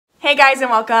Hey guys, and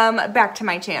welcome back to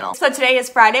my channel. So today is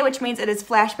Friday, which means it is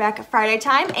Flashback Friday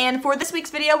time, and for this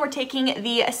week's video we're taking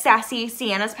the Sassy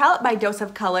Siennas palette by Dose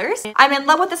of Colors. I'm in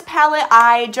love with this palette.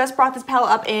 I just brought this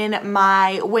palette up in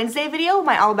my Wednesday video,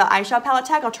 my All About Eyeshadow palette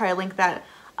tag. I'll try to link that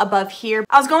above here.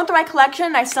 I was going through my collection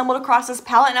and I stumbled across this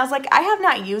palette and I was like, I have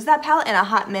not used that palette in a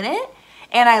hot minute.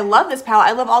 And I love this palette.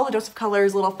 I love all the Dose of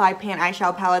Colors little 5-pan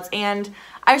eyeshadow palettes, and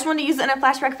I just wanted to use it in a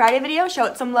Flashback Friday video, show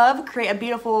it some love, create a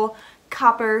beautiful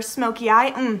copper smoky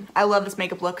eye. I love this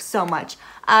makeup look so much.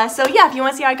 So yeah, if you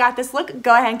want to see how I got this look,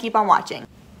 go ahead and keep on watching.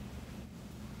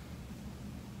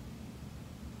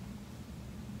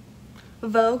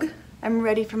 Vogue, I'm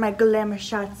ready for my glamour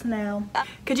shots now.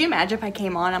 Could you imagine if I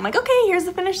came on, I'm like, okay, here's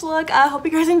the finished look. I hope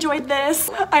you guys enjoyed this.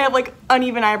 I have like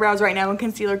uneven eyebrows right now and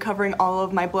concealer covering all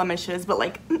of my blemishes, but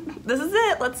like, this is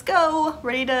it. Let's go.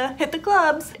 Ready to hit the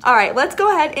clubs. All right, let's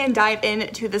go ahead and dive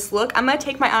into this look. I'm gonna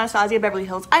take my Anastasia Beverly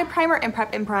Hills eye primer and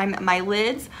prep and prime my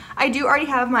lids. I do already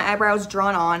have my eyebrows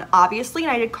drawn on, obviously,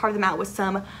 and I did carve them out with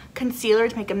some concealer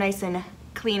to make them nice and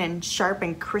clean and sharp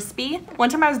and crispy. One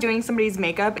time I was doing somebody's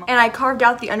makeup and I carved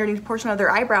out the underneath portion of their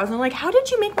eyebrows and they're like, how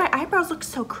did you make my eyebrows look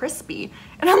so crispy?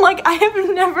 And I'm like, I have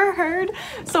never heard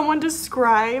someone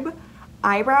describe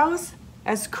eyebrows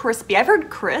as crispy. I've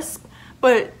heard crisp,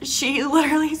 but she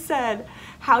literally said,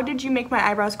 how did you make my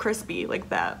eyebrows crispy like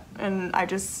that? And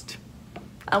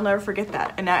I'll never forget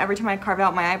that. And now every time I carve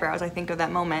out my eyebrows, I think of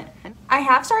that moment. I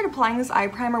have started applying this eye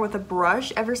primer with a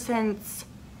brush ever since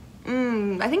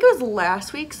I think it was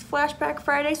last week's Flashback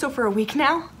Friday, so for a week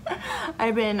now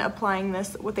I've been applying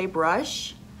this with a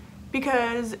brush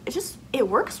because it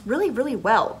works really, really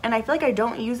well, and I feel like I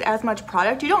don't use as much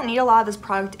product. You don't need a lot of this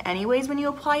product anyways when you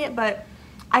apply it, but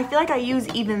I feel like I use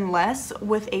even less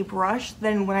with a brush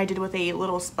than when I did with a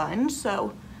little sponge,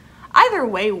 so either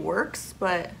way works,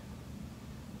 but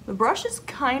the brush is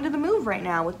kind of the move right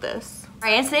now with this.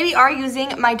 Alright, and today we are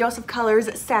using my Dose of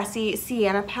Colors Sassy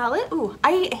Sienna palette. Ooh,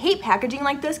 I hate packaging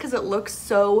like this because it looks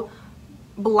so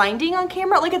blinding on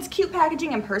camera. Like, it's cute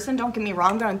packaging in person, don't get me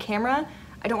wrong, but on camera,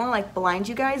 I don't want to like blind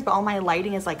you guys, but all my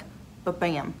lighting is like,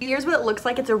 ba-bam. Here's what it looks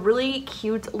like. It's a really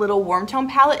cute little warm tone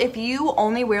palette. If you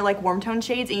only wear like warm tone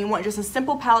shades and you want just a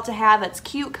simple palette to have that's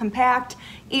cute, compact,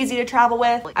 easy to travel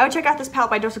with, I would check out this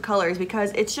palette by Dose of Colors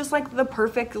because it's just like the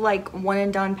perfect like one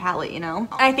and done palette, you know?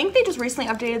 And I think they just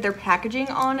recently updated their packaging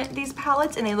on these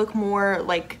palettes and they look more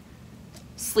like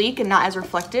sleek and not as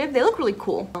reflective. They look really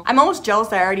cool. I'm almost jealous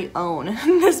that I already own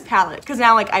this palette because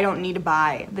now like I don't need to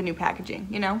buy the new packaging,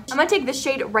 you know? I'm gonna take this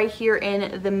shade right here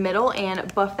in the middle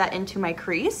and buff that into my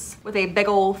crease with a big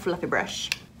old fluffy brush.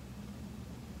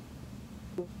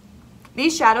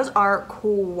 These shadows are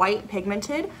quite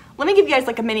pigmented. Let me give you guys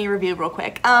like a mini review real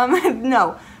quick.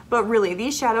 No, but really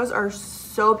these shadows are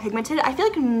so pigmented. I feel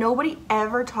like nobody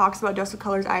ever talks about Dose of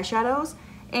Colors eyeshadows,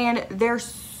 and they're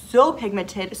so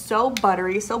pigmented, so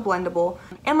buttery, so blendable,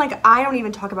 and like I don't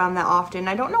even talk about them that often.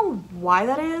 I don't know why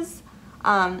that is.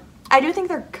 I do think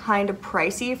they're kind of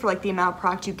pricey for like the amount of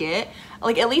product you get.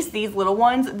 Like at least these little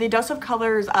ones, the Dose of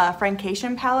Colors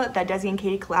Francation palette that Desi and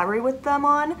Katie collaborate with them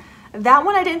on, that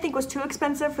one I didn't think was too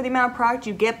expensive for the amount of product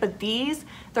you get, but these,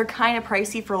 they're kind of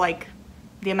pricey for like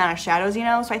the amount of shadows, you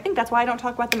know? So I think that's why I don't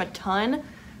talk about them a ton.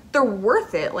 They're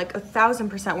worth it, like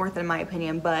 1000% worth it in my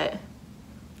opinion, but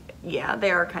yeah, they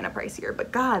are kind of pricier,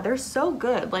 but God, they're so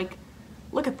good. Like,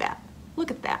 look at that. Look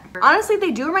at that. Honestly,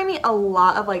 they do remind me a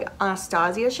lot of like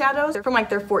Anastasia shadows from like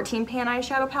their 14-pan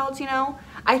eyeshadow palettes, you know?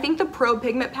 I think the Pro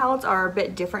Pigment palettes are a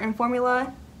bit different in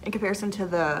formula in comparison to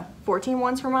the 14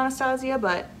 ones from Anastasia,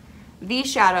 but these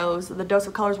shadows, the Dose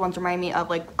of Colors ones, remind me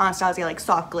of like Anastasia, like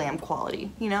soft glam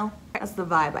quality, you know? That's the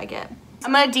vibe I get.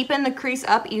 I'm gonna deepen the crease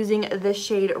up using this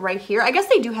shade right here. I guess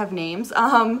they do have names.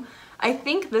 I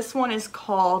think this one is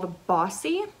called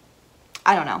Bossy.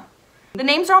 I don't know. The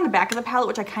names are on the back of the palette,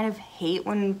 which I kind of hate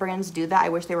when brands do that. I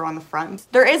wish they were on the front.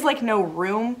 There is like no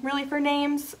room really for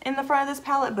names in the front of this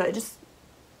palette, but it just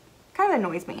kind of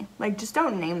annoys me. Like, just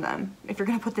don't name them if you're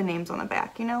gonna put the names on the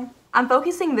back, you know? I'm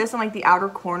focusing this on like the outer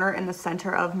corner in the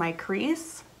center of my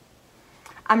crease.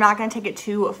 I'm not gonna take it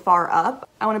too far up.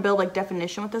 I wanna build like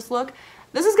definition with this look.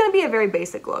 This is gonna be a very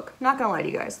basic look, not gonna lie to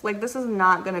you guys. Like, this is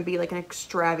not gonna be like an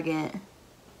extravagant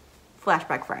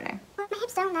Flashback Friday. My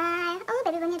hips don't lie. Oh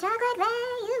baby, when you talk like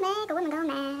that, you make a woman go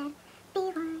mad. Be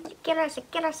one.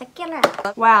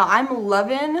 Shakira. Wow, I'm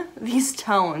loving these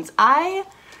tones. I've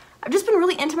just been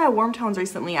really into my warm tones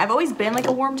recently. I've always been like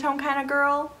a warm tone kind of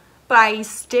girl, but I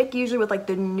stick usually with like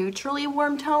the neutrally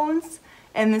warm tones,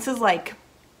 and this is like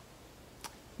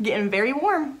getting very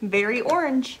warm, very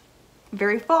orange,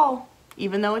 very fall,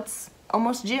 even though it's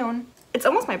almost June. It's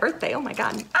almost my birthday, oh my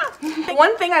god. Ah.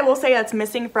 One thing I will say that's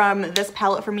missing from this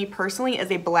palette for me personally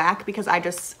is a black, because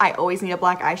I always need a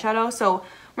black eyeshadow. So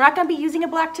we're not gonna be using a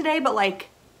black today, but like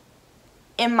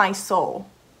in my soul,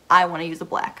 I wanna use a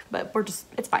black, but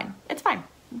it's fine. It's fine,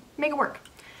 make it work.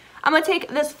 I'm gonna take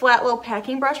this flat little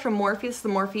packing brush from Morphe, this is the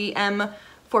Morphe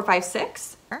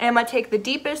M456. And I'm gonna take the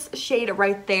deepest shade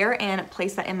right there and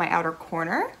place that in my outer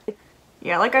corner.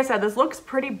 Yeah, like I said, this looks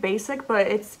pretty basic, but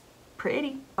it's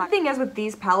pretty. The thing is with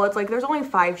these palettes, like there's only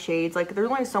 5 shades, like there's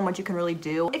only so much you can really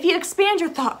do. If you expand your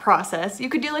thought process, you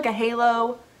could do like a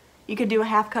halo, you could do a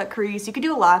half cut crease, you could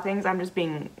do a lot of things. I'm just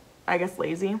being, I guess,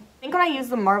 lazy. I think when I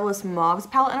used the Marvelous Mauves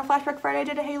palette in a Flashback Friday I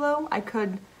did a halo. I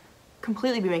could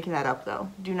completely be making that up though,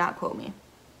 do not quote me.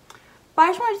 But I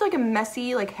just want to do like a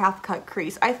messy, like half cut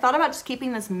crease. I thought about just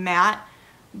keeping this matte,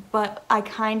 but I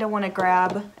kind of want to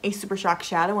grab a Super Shock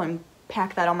shadow and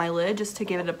pack that on my lid just to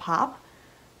give it a pop.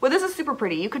 Well, this is super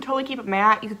pretty. You could totally keep it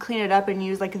matte. You could clean it up and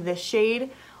use like this shade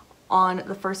on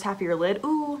the first half of your lid.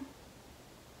 Ooh.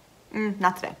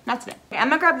 Not today. Not today. Okay, I'm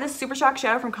gonna grab this Super Shock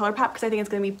shadow from ColourPop because I think it's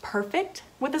gonna be perfect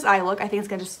with this eye look. I think it's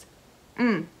gonna just,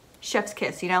 chef's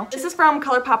kiss, you know? This is from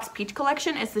ColourPop's Peach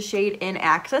Collection. It's the shade In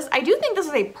Access. I do think this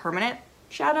is a permanent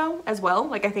shadow as well.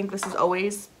 Like I think this has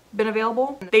always been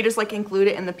available. They just like include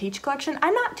it in the Peach Collection.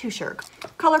 I'm not too sure.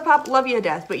 ColourPop, love you to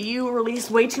death, but you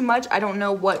release way too much. I don't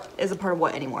know what is a part of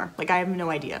what anymore. Like I have no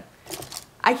idea.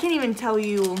 I can't even tell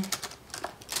you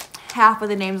half of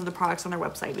the names of the products on their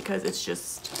website because it's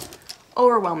just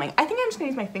overwhelming. I think I'm just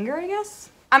gonna use my finger, I guess.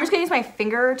 I'm just gonna use my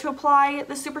finger to apply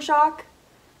the Super Shock.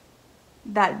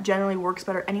 That generally works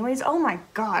better anyways. Oh my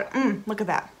god, look at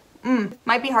that.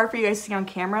 Might be hard for you guys to see on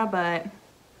camera, but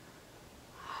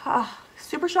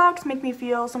Super Shocks make me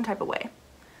feel some type of way.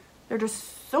 They're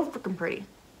just so freaking pretty.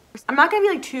 I'm not gonna be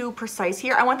like too precise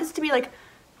here. I want this to be like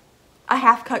a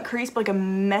half cut crease, but like a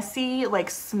messy, like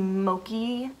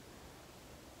smoky,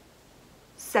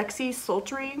 sexy,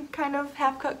 sultry kind of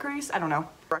half cut crease. I don't know.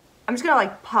 I'm just gonna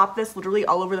like pop this literally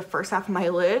all over the first half of my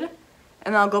lid,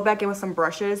 and then I'll go back in with some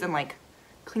brushes and like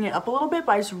clean it up a little bit,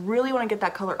 but I just really want to get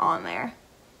that color on there.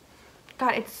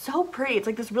 God, it's so pretty. It's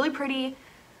like this really pretty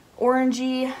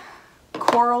orangey,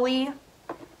 corally,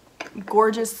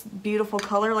 gorgeous, beautiful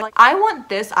color. Like I want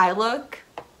this eye look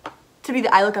to be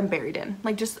the eye look I'm buried in.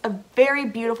 Like just a very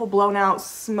beautiful, blown out,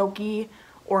 smoky,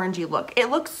 orangey look. It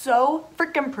looks so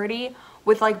freaking pretty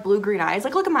with like blue-green eyes.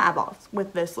 Like look at my eyeballs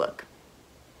with this look.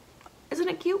 Isn't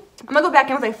it cute? I'm gonna go back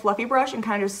in with a fluffy brush and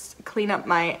kind of just clean up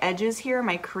my edges here,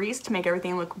 my crease, to make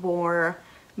everything look more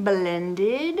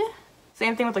blended.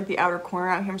 Same thing with like the outer corner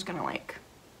out here. I'm just gonna like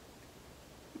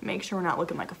make sure we're not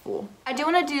looking like a fool. I do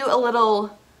want to do a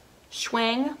little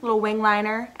swing, little wing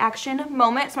liner action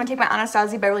moment. So I'm gonna take my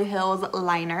Anastasia Beverly Hills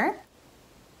liner.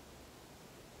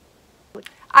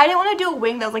 I didn't want to do a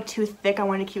wing that was like too thick. I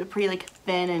wanted to keep it pretty like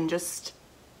thin and just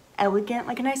elegant,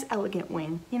 like a nice elegant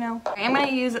wing, you know? I'm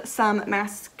gonna use some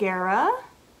mascara.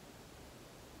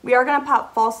 We are gonna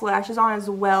pop false lashes on as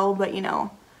well, but you know,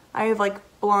 I have like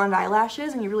blonde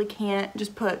eyelashes and you really can't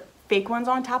just put fake ones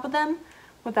on top of them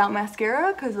without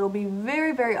mascara because it'll be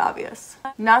very, very obvious.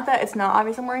 Not that it's not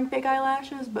obvious I'm wearing fake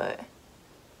eyelashes, but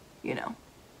you know.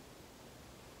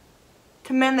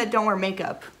 To men that don't wear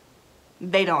makeup,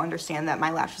 they don't understand that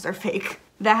my lashes are fake.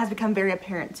 That has become very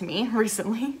apparent to me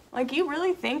recently. Like, you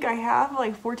really think I have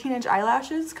like 14-inch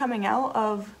eyelashes coming out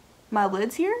of my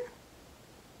lids here?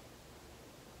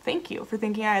 Thank you for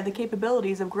thinking I had the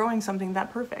capabilities of growing something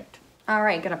that perfect. All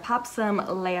right, gonna pop some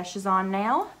lashes on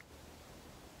now.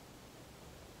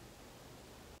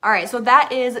 All right, so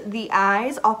that is the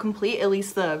eyes all complete, at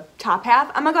least the top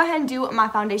half. I'm gonna go ahead and do my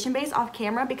foundation base off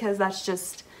camera because that's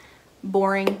just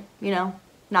boring, you know,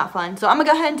 not fun. So I'm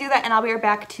gonna go ahead and do that and I'll be right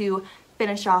back to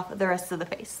finish off the rest of the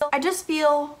face. I just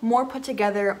feel more put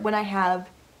together when I have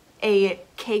a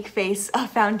cake face of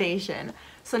foundation.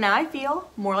 So now I feel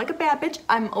more like a bad bitch.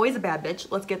 I'm always a bad bitch.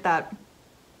 Let's get that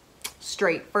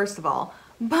straight, first of all.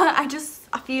 But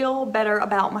I feel better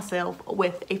about myself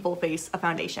with a full face of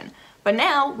foundation. But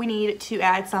now we need to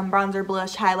add some bronzer,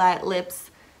 blush, highlight,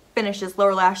 lips, finish this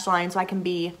lower lash line so I can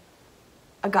be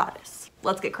a goddess.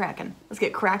 Let's get cracking. Let's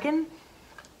get cracking.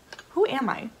 Who am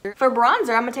I? For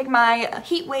bronzer, I'm gonna take my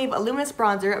Heat Wave Luminous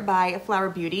Bronzer by Flower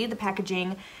Beauty. The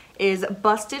packaging is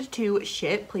busted to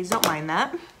shit. Please don't mind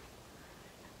that. I'm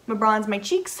gonna bronze my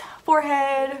cheeks,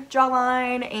 forehead,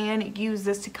 jawline, and use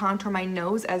this to contour my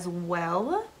nose as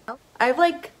well. I've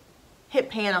like hit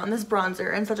pan on this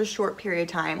bronzer in such a short period of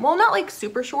time. Well, not like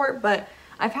super short, but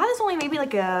I've had this only maybe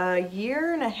like a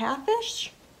year and a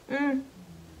half-ish.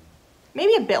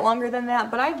 Maybe a bit longer than that,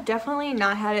 but I've definitely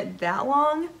not had it that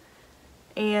long.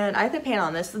 And I have to pan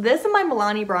on this. This and my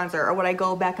Milani bronzer are what I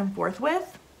go back and forth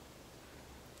with.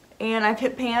 And I've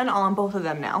hit pan on both of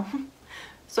them now.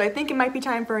 So I think it might be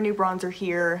time for a new bronzer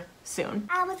here soon.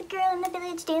 I was a girl in the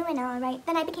village doing alright.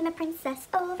 Then I became a princess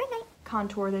overnight.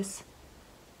 Contour this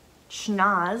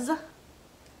schnoz.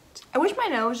 I wish my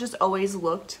nose just always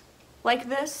looked like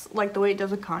this, like the way it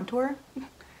does with contour.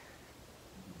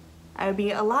 I would be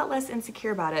a lot less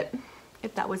insecure about it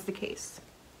if that was the case.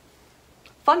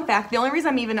 Fun fact, the only reason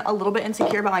I'm even a little bit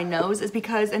insecure about my nose is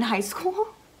because in high school,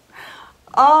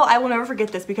 oh, I will never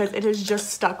forget this because it has just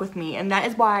stuck with me, and that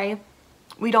is why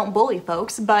we don't bully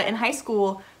folks. But in high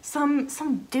school, some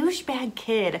douchebag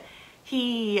kid,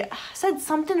 he said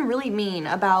something really mean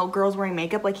about girls wearing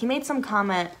makeup. Like, he made some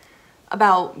comment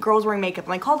about girls wearing makeup,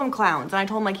 and I called him clowns, and I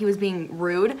told him like he was being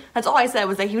rude. That's all I said,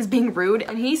 was that he was being rude,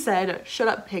 and he said, "Shut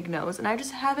up, pig nose," and I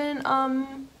just haven't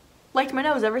liked my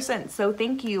nose ever since. So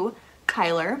thank you,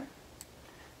 Tyler.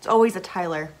 It's always a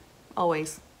Tyler,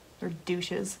 always. They're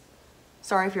douches.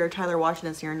 Sorry if you're a Tyler watching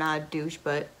this and you're not a douche,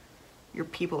 but your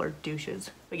people are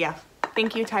douches. But yeah,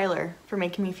 thank you, Tyler, for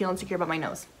making me feel insecure about my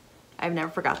nose. I've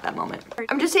never forgot that moment.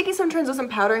 I'm just taking some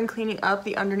translucent powder and cleaning up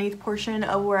the underneath portion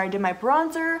of where I did my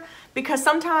bronzer, because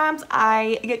sometimes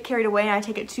I get carried away and I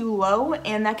take it too low,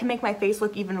 and that can make my face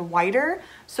look even whiter.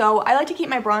 So I like to keep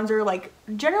my bronzer like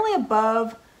generally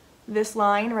above this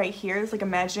line right here. It's like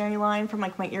imaginary line from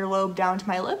like my earlobe down to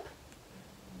my lip.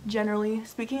 Generally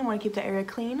speaking, I want to keep the area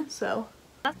clean. So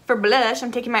for blush,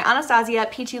 I'm taking my Anastasia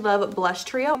Peachy Love Blush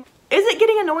Trio. Is it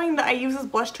getting annoying that I use this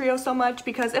blush trio so much?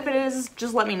 Because if it is,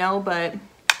 just let me know, but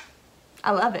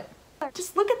I love it.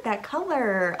 Just look at that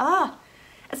color. Ah,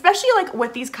 especially like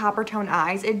with these copper tone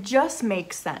eyes, it just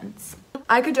makes sense.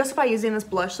 I could justify using this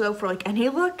blush though for like any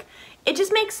look. It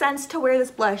just makes sense to wear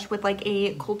this blush with like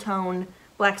a cool tone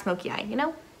black smoky eye, you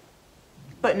know?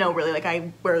 But no, really, like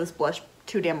I wear this blush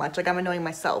too damn much. Like I'm annoying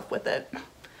myself with it.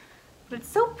 But it's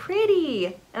so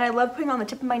pretty. And I love putting it on the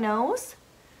tip of my nose.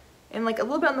 And like a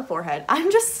little bit on the forehead. I'm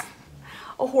just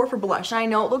a whore for blush. And I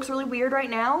know it looks really weird right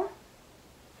now.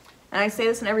 And I say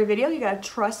this in every video, you gotta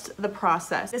trust the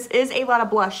process. This is a lot of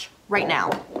blush right now.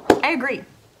 I agree.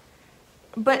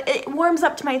 But it warms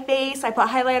up to my face. I put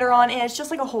highlighter on and it's just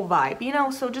like a whole vibe, you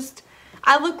know? So just,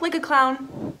 I look like a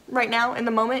clown right now in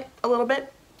the moment a little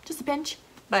bit. Just a pinch,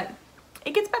 but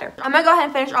it gets better. I'm gonna go ahead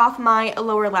and finish off my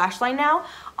lower lash line now.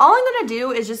 All I'm gonna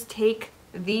do is just take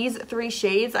these 3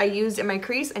 shades I used in my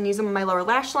crease and use them on my lower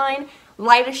lash line.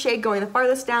 Lightest shade going the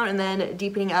farthest down and then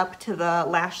deepening up to the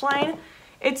lash line.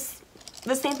 It's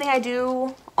the same thing I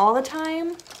do all the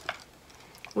time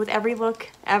with every look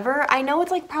ever. I know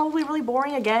it's like probably really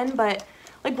boring again, but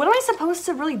like what am I supposed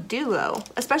to really do though?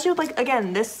 Especially with like,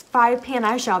 again, this 5-pan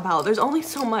eyeshadow palette. There's only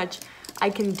so much I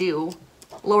can do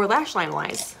lower lash line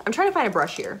wise. I'm trying to find a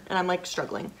brush here and I'm like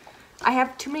struggling. I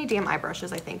have too many damn eye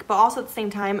brushes, I think, but also at the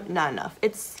same time, not enough.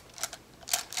 It's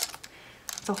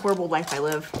a horrible life I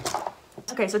live.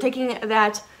 Okay, so taking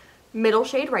that middle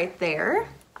shade right there,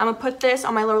 I'm gonna put this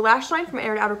on my lower lash line from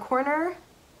inner to outer corner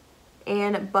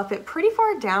and buff it pretty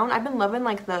far down. I've been loving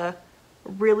like the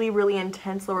really, really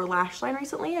intense lower lash line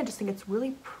recently. I just think it's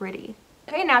really pretty.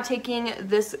 Okay, now taking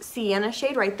this sienna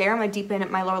shade right there, I'm gonna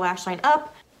deepen my lower lash line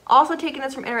up. Also taking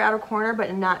this from inner to outer corner,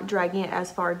 but not dragging it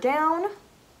as far down.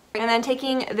 And then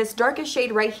taking this darkest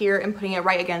shade right here and putting it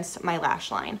right against my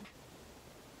lash line.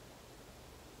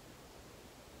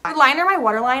 For liner, my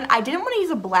waterline, I didn't want to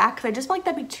use a black because I just felt like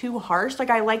that'd be too harsh. Like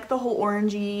I like the whole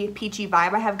orangey, peachy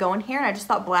vibe I have going here, and I just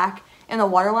thought black in the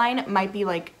waterline might be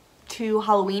like too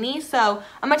Halloween-y. So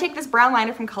I'm going to take this brown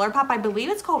liner from ColourPop. I believe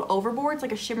it's called Overboard. It's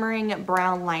like a shimmering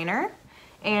brown liner.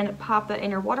 And pop that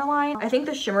in your waterline. I think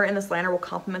the shimmer in this liner will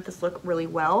complement this look really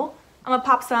well. I'm gonna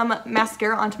pop some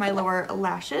mascara onto my lower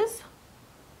lashes.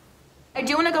 I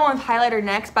do want to go in with highlighter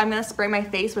next, but I'm gonna spray my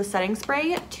face with setting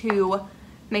spray to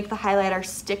make the highlighter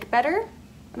stick better.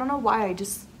 I don't know why, I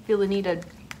just feel the need to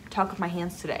talk with my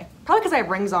hands today. Probably because I have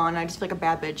rings on. I just feel like a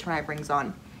bad bitch when I have rings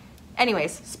on.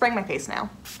 Anyways, spraying my face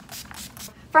now.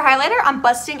 For highlighter, I'm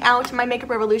busting out my Makeup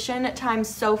Revolution x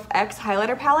Soph X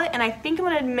highlighter palette, and I think I'm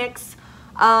gonna mix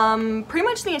pretty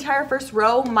much the entire first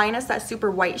row minus that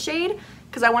super white shade,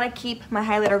 because I want to keep my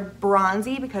highlighter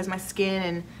bronzy because my skin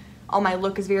and all my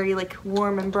look is very like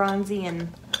warm and bronzy, and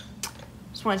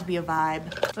just want it to be a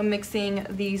vibe. So I'm mixing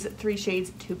these 3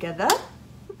 shades together,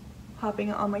 popping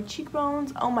it on my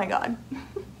cheekbones. Oh my god.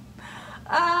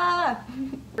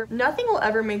 Nothing will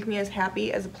ever make me as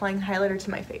happy as applying highlighter to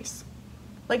my face.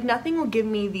 Like nothing will give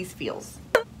me these feels.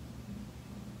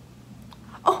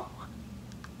 Oh.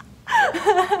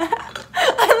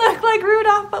 I look like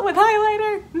Rudolph but with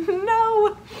highlighter.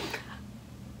 No.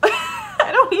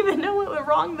 I don't even know what it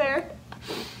wrong there.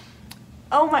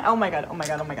 Oh my god, oh my god, oh my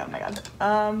god, oh my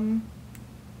god.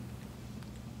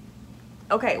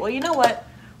 Okay, well, you know what?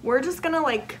 We're just gonna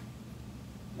like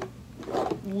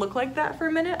look like that for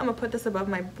a minute. I'm gonna put this above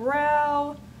my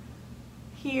brow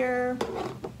here.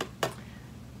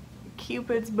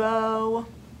 Cupid's bow.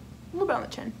 A little bit on the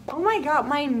chin. Oh my god,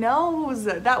 my nose.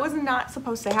 That was not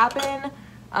supposed to happen.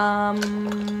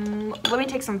 Let me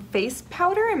take some face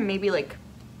powder and maybe like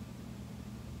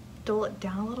dull it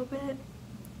down a little bit.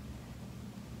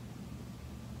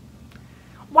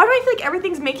 Why do I feel like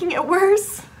everything's making it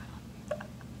worse?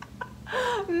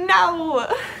 No.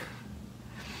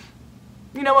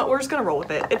 You know what? We're just gonna roll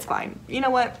with it. It's fine. You know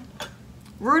what?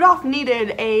 Rudolph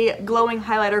needed a glowing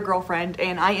highlighter girlfriend,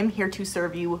 and I am here to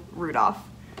serve you, Rudolph.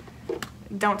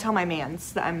 Don't tell my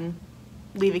mans that I'm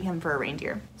leaving him for a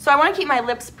reindeer. So I want to keep my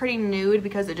lips pretty nude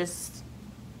because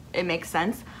it makes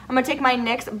sense. I'm gonna take my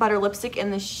NYX Butter Lipstick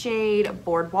in the shade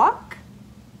Boardwalk.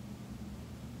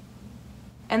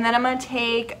 And then I'm gonna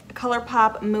take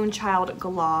ColourPop Moonchild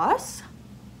Gloss.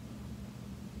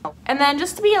 And then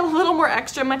just to be a little more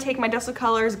extra, I'm gonna take my Dust of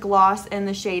Colors Gloss in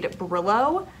the shade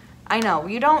Brillo. I know,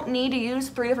 you don't need to use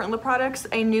 3 different lip products.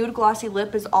 A nude glossy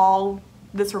lip is all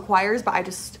this requires, but I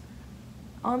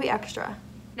wanna be extra.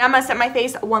 Now I'm gonna set my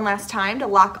face one last time to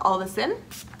lock all this in.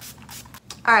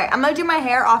 All right, I'm gonna do my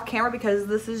hair off camera because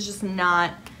this is just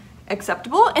not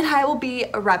acceptable, and I will be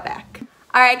right back.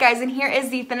 All right, guys, and here is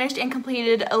the finished and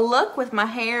completed look with my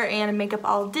hair and makeup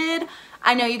all did.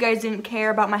 I know you guys didn't care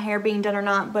about my hair being done or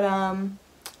not, but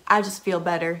I just feel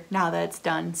better now that it's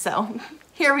done, so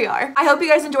here we are. I hope you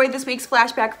guys enjoyed this week's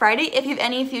Flashback Friday. If you have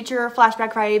any future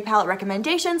Flashback Friday palette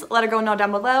recommendations, let her go know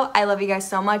down below. I love you guys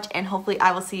so much, and hopefully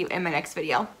I will see you in my next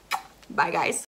video. Bye, guys.